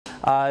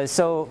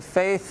So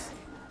Faith,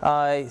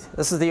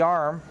 this is the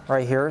arm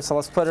right here, so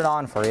let's put it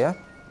on for you.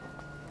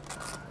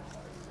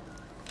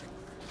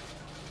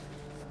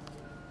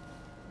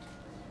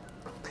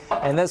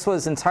 And this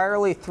was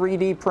entirely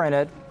 3D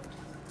printed.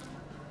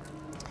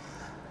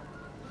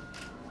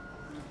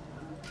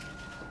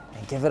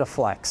 And give it a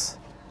flex.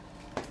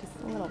 Just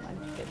a little one.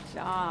 Good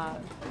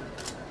job.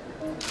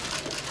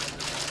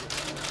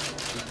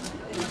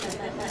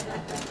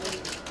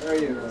 There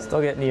you go.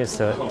 Still getting used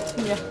to it.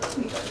 Yeah.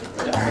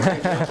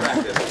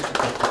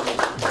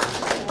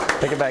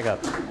 Pick it back up.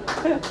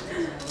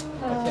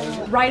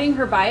 Riding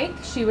her bike,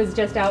 she was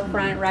just out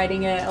front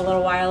riding it a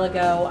little while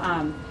ago.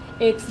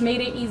 It's made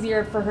it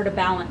easier for her to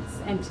balance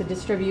and to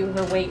distribute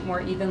her weight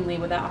more evenly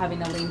without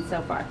having to lean so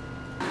far.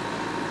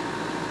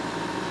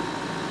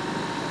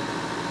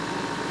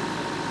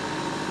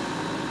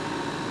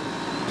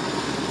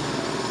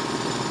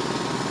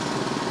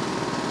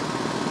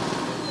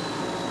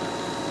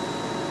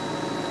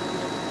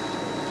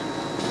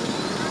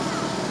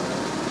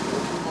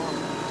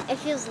 It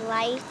feels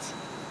light.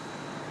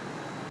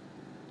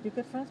 You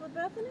good friends with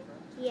Bethany?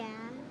 Yeah.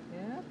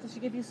 Yeah? Did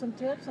she give you some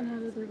tips on how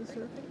to do the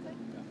surfing thing?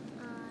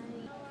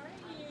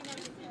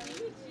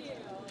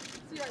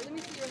 Sweetheart, let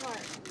me see your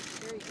heart.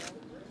 There you go.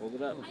 Hold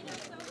it up.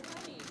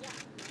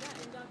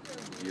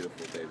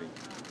 Beautiful, baby.